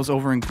when I was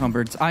over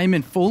encumbered. I'm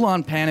in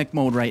full-on panic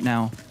mode right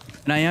now.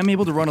 And I am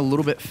able to run a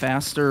little bit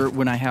faster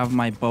when I have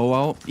my bow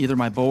out. Either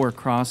my bow or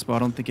crossbow. I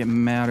don't think it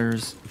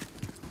matters.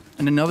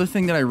 And another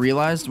thing that I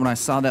realized when I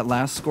saw that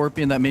last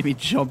scorpion that made me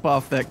jump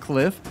off that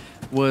cliff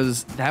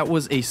was that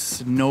was a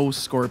snow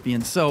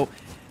scorpion. So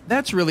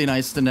that's really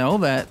nice to know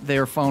that they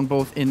are found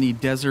both in the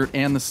desert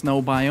and the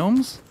snow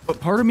biomes.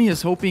 But part of me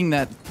is hoping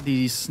that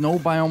the snow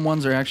biome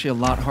ones are actually a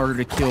lot harder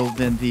to kill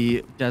than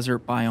the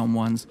desert biome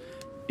ones,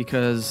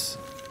 because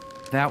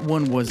that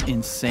one was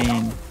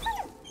insane.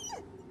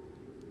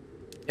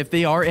 If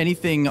they are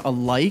anything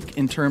alike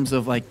in terms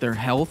of like their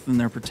health and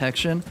their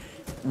protection,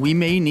 we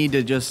may need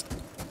to just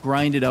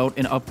grind it out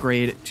and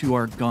upgrade to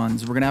our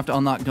guns. We're gonna have to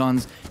unlock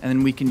guns, and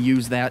then we can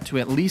use that to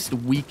at least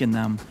weaken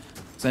them.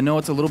 So I know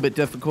it's a little bit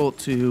difficult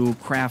to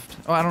craft.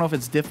 Oh, I don't know if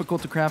it's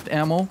difficult to craft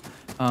ammo.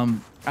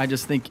 I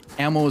just think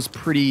ammo is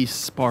pretty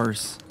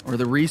sparse, or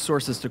the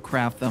resources to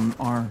craft them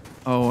are.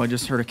 Oh, I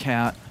just heard a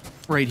cat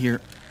right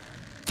here.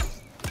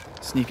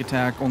 Sneak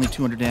attack, only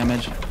 200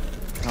 damage.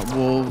 Got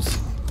wolves.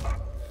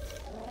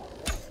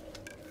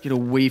 Get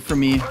away from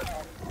me.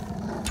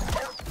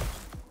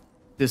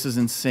 This is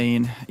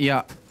insane.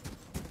 Yeah.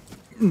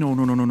 No,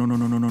 no, no, no, no, no,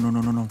 no, no, no,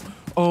 no, no, no.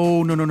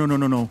 Oh, no, no, no, no,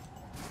 no, no.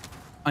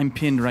 I'm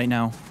pinned right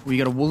now. We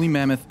got a woolly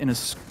mammoth and a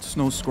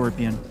snow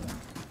scorpion.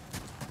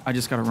 I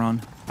just gotta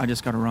run. I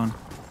just gotta run.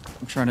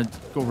 I'm trying to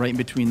go right in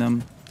between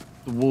them.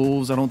 The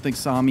wolves, I don't think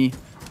saw me.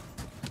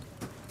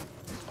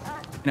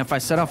 And if I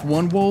set off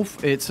one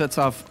wolf, it sets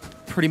off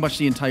pretty much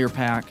the entire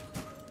pack.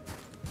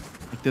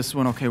 Like this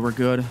one, okay, we're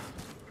good.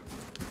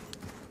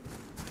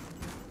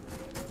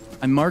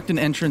 I marked an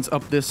entrance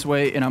up this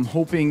way, and I'm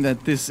hoping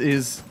that this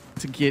is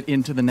to get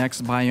into the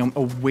next biome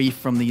away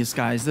from these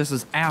guys. This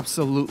is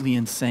absolutely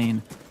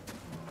insane.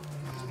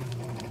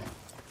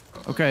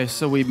 Okay,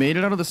 so we made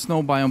it out of the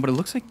snow biome, but it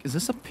looks like... Is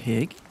this a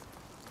pig?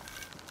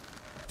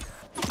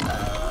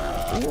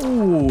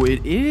 Oh,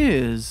 it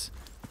is.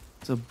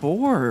 It's a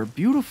boar.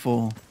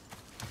 Beautiful.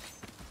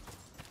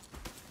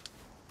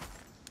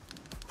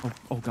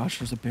 Oh gosh,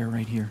 there's a bear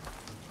right here.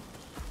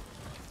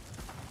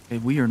 Okay,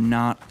 we are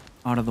not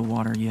out of the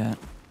water yet.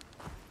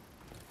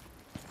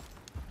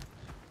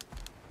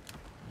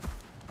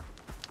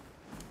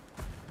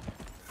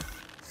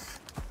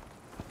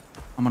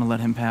 I'm gonna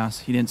let him pass.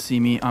 He didn't see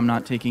me. I'm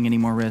not taking any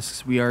more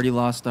risks. We already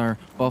lost our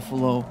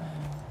buffalo.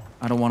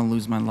 I don't want to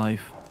lose my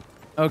life.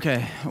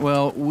 Okay,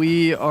 well,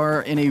 we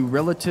are in a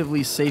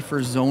relatively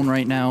safer zone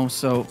right now,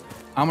 so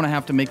I'm gonna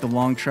have to make the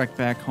long trek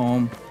back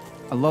home.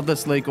 I love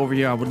this lake over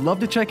here. I would love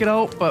to check it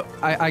out, but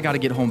I gotta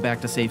get home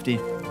back to safety.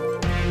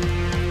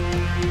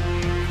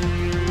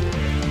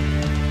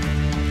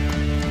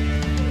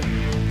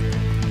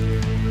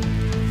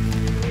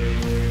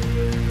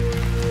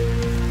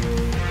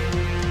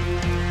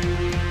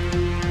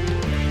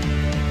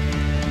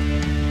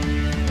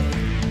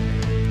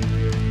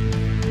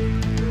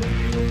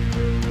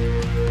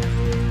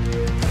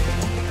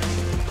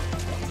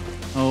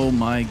 Oh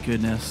my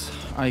goodness.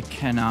 I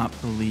cannot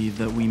believe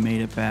that we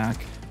made it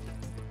back.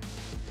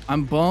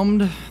 I'm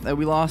bummed that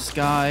we lost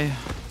Sky.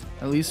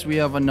 At least we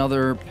have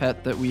another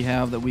pet that we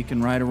have that we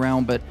can ride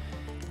around, but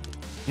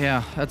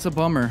yeah, that's a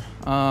bummer.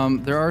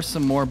 There are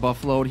some more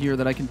buffalo out here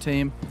that I can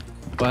tame,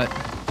 but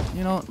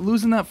you know,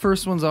 losing that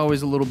first one's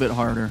always a little bit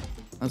harder.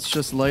 Let's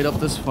just light up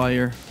this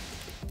fire.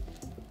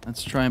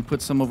 Let's try and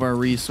put some of our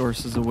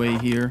resources away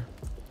here.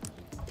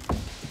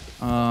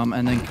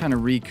 And then kind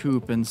of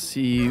recoup and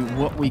see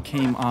what we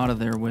came out of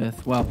there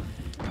with. Well,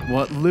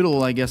 what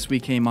little I guess we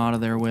came out of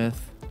there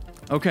with.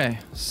 Okay,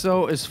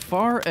 so as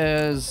far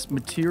as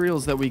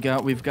materials that we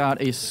got, we've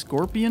got a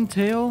scorpion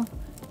tail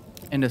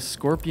and a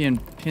scorpion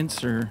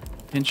pincer.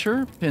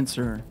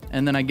 Pincer.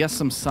 And then I guess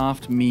some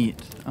soft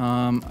meat.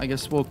 I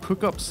guess we'll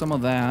cook up some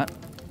of that.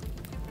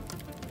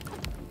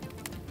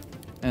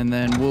 And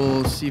then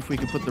we'll see if we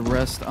can put the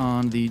rest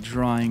on the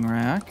drying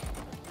rack.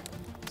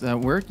 Does that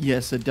work?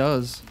 Yes, it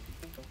does.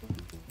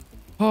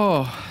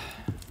 Oh,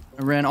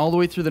 I ran all the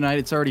way through the night.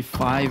 It's already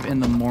 5 in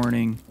the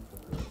morning.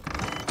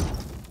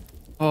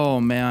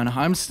 Oh man,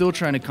 I'm still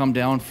trying to come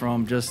down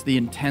from just the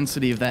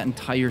intensity of that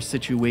entire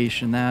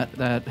situation.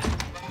 That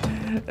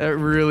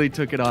really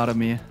took it out of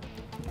me.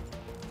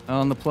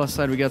 On the plus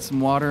side, we got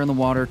some water in the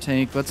water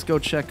tank. Let's go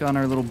check on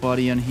our little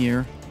buddy in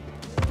here.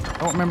 I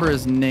don't remember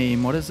his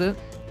name. What is it?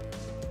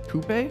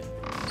 Coupe?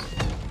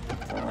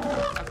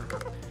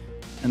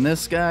 And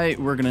this guy,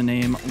 we're gonna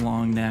name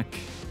Longneck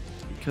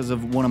because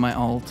of one of my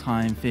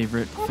all-time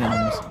favorite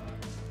films.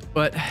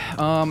 But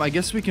I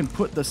guess we can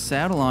put the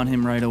saddle on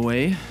him right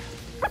away.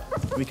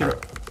 We can.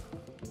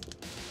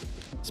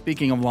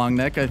 Speaking of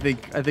Longneck, I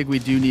think we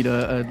do need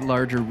a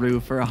larger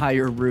roof or a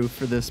higher roof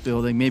for this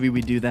building. Maybe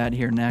we do that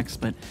here next.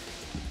 But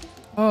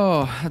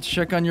oh, let's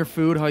check on your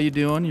food. How you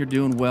doing? You're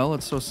doing well.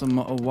 Let's throw some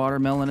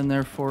watermelon in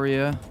there for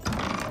you.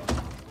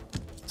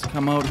 Let's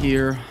come out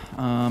here.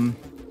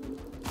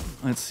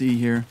 Let's see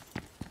here.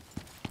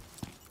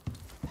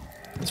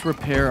 Let's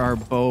repair our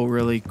bow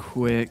really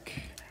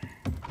quick.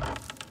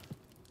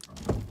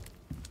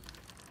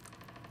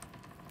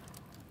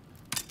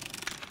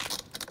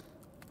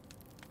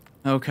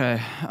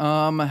 Okay,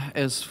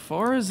 as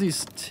far as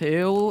these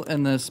tail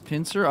and this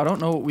pincer, I don't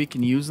know what we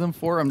can use them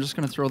for. I'm just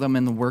going to throw them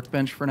in the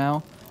workbench for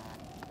now.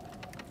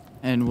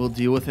 And we'll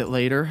deal with it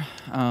later.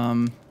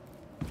 Yeah,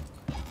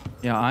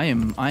 I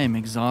am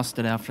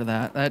exhausted after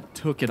that. That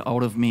took it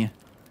out of me.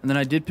 And then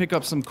I did pick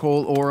up some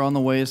coal ore on the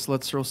way, so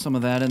let's throw some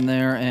of that in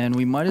there. And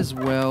we might as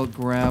well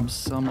grab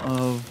some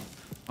of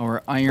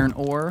our iron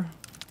ore.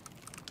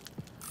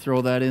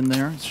 Throw that in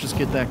there. Let's just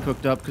get that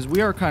cooked up, because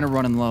we are kind of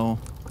running low.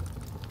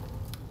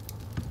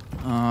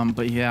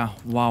 But yeah,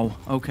 wow,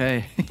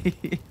 okay.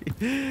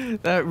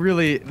 That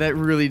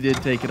really did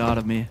take it out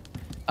of me.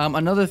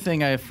 Another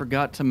thing I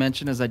forgot to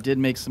mention is I did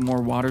make some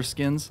more water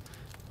skins.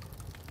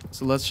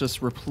 So let's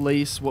just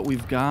replace what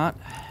we've got.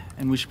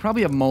 And we should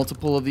probably have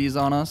multiple of these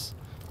on us.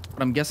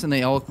 But I'm guessing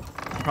they all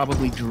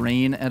probably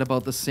drain at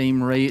about the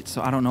same rate,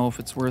 so I don't know if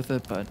it's worth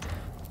it, but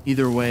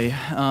either way,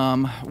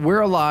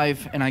 we're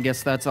alive, and I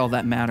guess that's all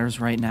that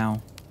matters right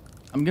now.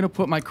 I'm going to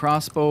put my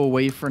crossbow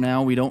away for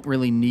now. We don't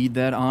really need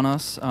that on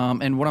us.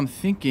 And what I'm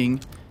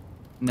thinking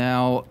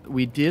now,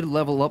 we did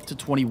level up to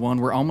 21.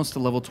 We're almost to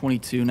level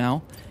 22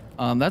 now.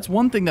 That's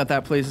one thing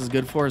that place is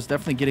good for, is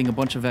definitely getting a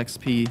bunch of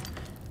XP.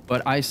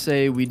 But I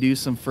say we do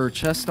some fur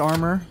chest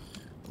armor,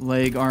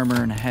 leg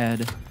armor, and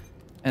head.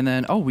 And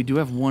then, oh, we do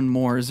have one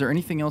more. Is there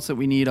anything else that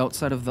we need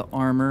outside of the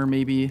armor,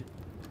 maybe?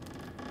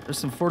 There's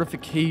some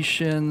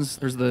fortifications.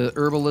 There's the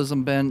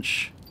herbalism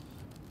bench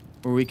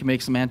where we can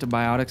make some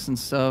antibiotics and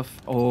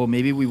stuff. Oh,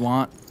 maybe we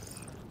want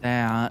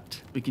that.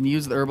 We can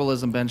use the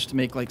herbalism bench to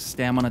make like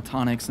stamina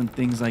tonics and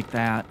things like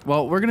that.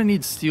 Well, we're going to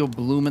need steel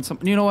bloom and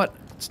something. You know what?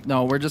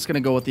 No, we're just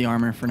going to go with the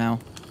armor for now.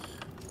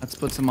 Let's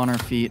put some on our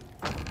feet.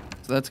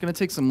 So that's going to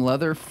take some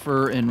leather,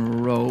 fur,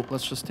 and rope.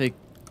 Let's just take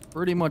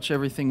pretty much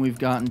everything we've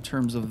got in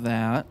terms of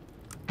that.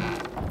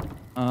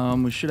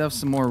 We should have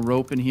some more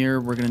rope in here.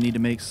 We're going to need to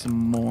make some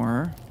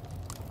more.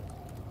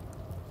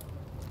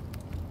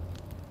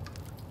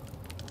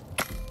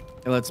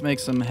 Okay, let's make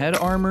some head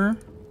armor,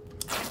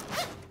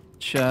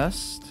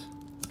 chest,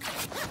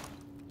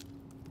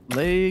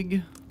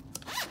 leg,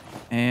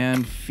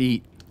 and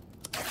feet.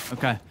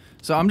 Okay,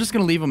 so I'm just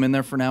going to leave them in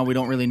there for now. We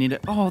don't really need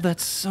it. Oh,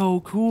 that's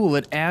so cool.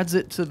 It adds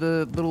it to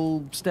the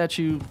little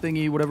statue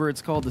thingy, whatever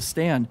it's called, the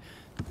stand.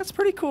 That's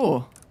pretty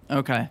cool.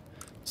 Okay,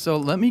 so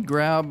let me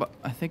grab,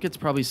 I think it's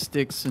probably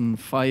sticks and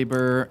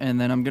fiber, and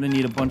then I'm going to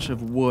need a bunch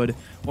of wood.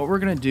 What we're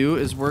going to do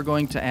is we're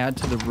going to add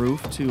to the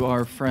roof to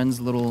our friend's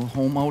little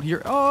home out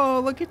here.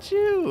 Oh, look at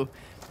you.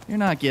 You're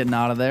not getting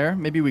out of there.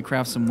 Maybe we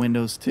craft some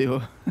windows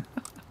too.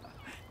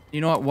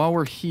 You know what? While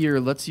we're here,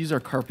 let's use our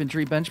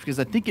carpentry bench because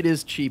I think it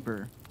is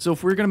cheaper. So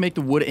if we're going to make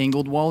the wood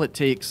angled wall, it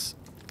takes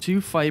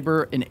 2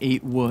 fiber and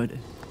 8 wood.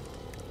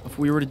 If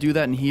we were to do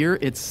that in here,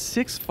 it's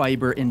 6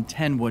 fiber and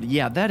 10 wood.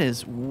 Yeah, that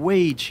is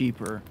way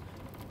cheaper.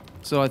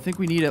 So I think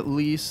we need at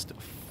least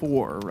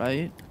 4,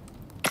 right?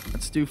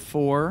 Let's do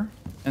 4.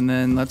 And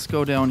then let's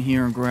go down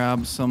here and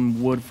grab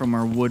some wood from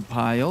our wood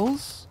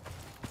piles.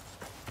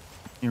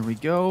 Here we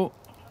go.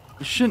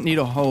 We shouldn't need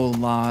a whole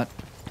lot.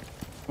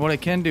 What I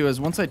can do is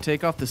once I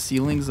take off the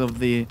ceilings of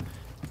the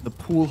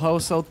pool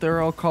house out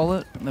there, I'll call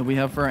it, that we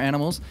have for our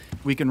animals,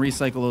 we can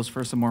recycle those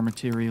for some more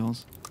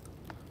materials.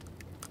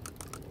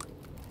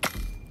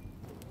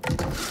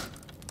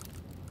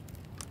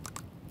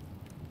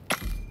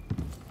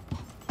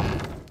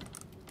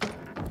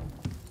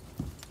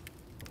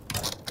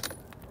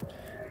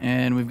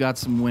 And we've got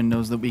some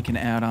windows that we can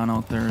add on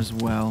out there as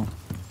well.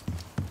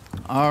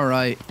 All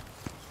right.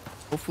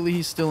 Hopefully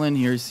he's still in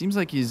here. He seems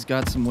like he's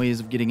got some ways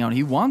of getting out.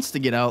 He wants to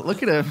get out.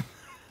 Look at him.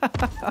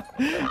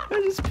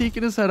 Just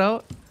peeking his head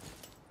out.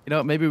 You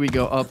know, maybe we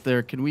go up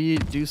there. Can we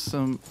do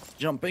some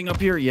jumping up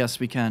here? Yes,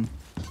 we can.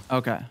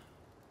 Okay.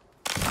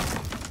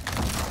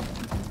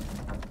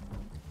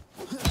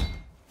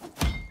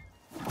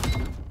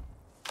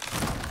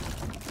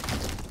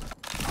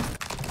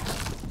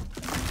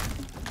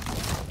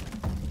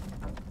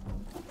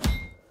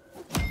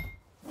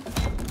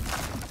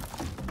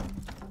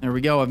 There we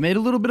go. I've made a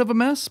little bit of a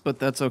mess, but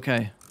that's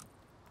okay.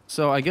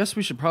 So I guess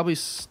we should probably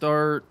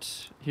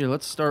start... Here,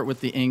 let's start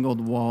with the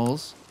angled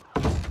walls.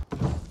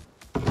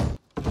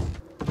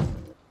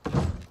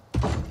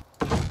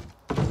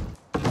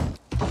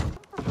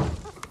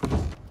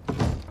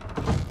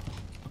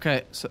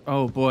 Okay, so...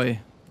 Oh, boy.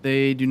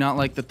 They do not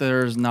like that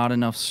there's not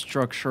enough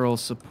structural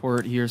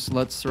support here, so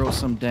let's throw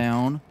some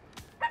down.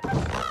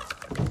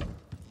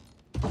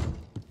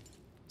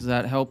 Does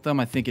that help them?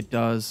 I think it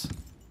does.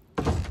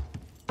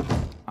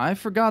 I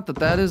forgot that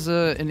that is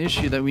an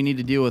issue that we need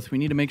to deal with. We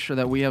need to make sure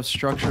that we have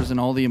structures in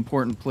all the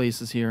important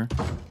places here.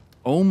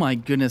 Oh my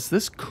goodness,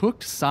 this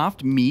cooked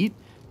soft meat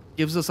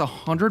gives us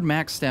 100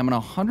 max stamina,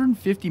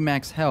 150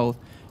 max health,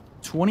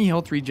 20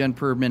 health regen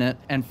per minute,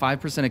 and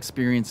 5%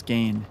 experience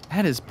gain.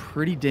 That is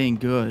pretty dang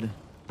good.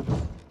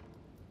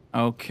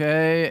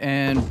 Okay,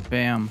 and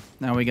bam.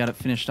 Now we got it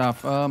finished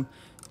off. How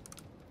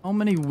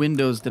many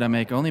windows did I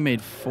make? I only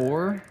made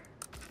 4.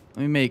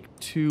 Let me make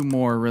 2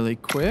 more really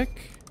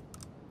quick.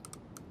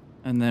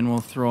 And then we'll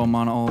throw them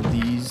on all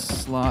these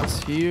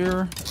slots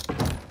here.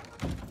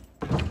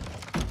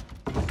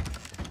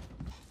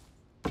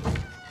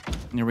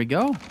 There we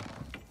go.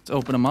 Let's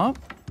open them up.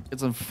 Get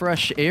some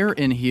fresh air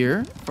in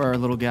here for our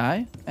little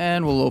guy.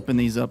 And we'll open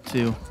these up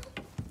too.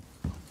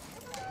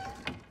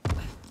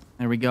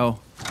 There we go.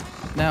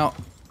 Now,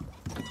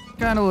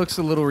 kind of looks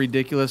a little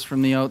ridiculous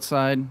from the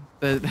outside.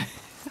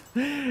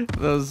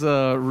 Those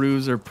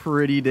roofs are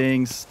pretty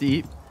dang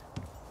steep.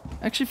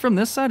 Actually, from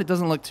this side, it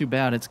doesn't look too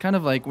bad. It's kind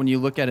of like when you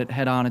look at it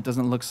head on, it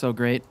doesn't look so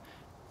great.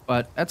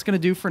 But that's going to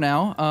do for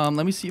now.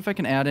 Let me see if I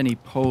can add any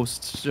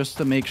posts just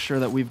to make sure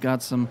that we've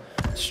got some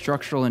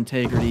structural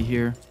integrity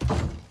here.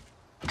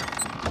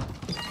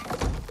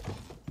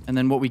 And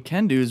then what we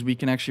can do is we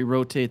can actually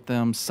rotate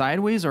them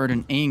sideways or at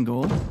an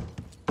angle.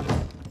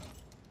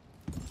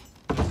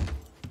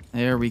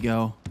 There we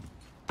go.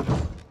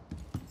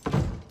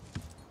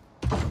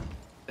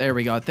 There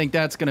we go. I think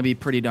that's going to be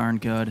pretty darn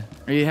good.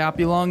 Are you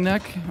happy, Long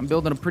Neck? I'm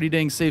building a pretty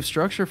dang safe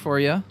structure for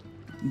you.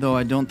 Though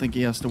I don't think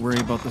he has to worry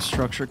about the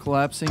structure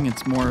collapsing.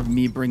 It's more of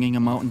me bringing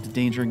him out into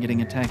danger and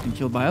getting attacked and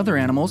killed by other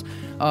animals.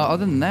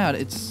 Other than that,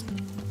 he's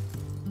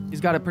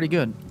got it pretty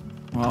good.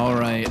 All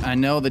right. I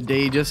know the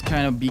day just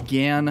kind of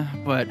began,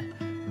 but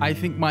I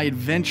think my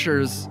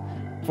adventures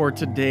for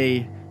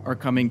today are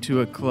coming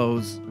to a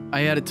close.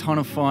 I had a ton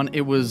of fun.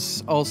 It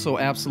was also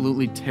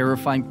absolutely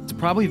terrifying. It's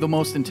probably the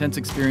most intense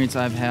experience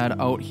I've had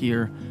out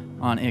here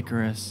on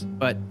Icarus.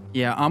 But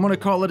yeah, I'm gonna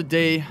call it a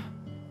day.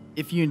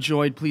 If you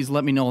enjoyed, please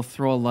let me know.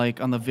 Throw a like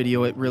on the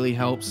video. It really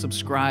helps.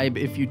 Subscribe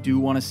if you do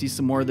want to see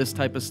some more of this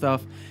type of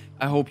stuff.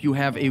 I hope you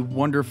have a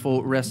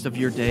wonderful rest of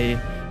your day,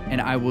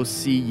 and I will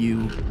see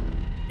you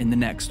in the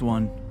next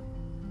one.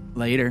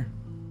 Later.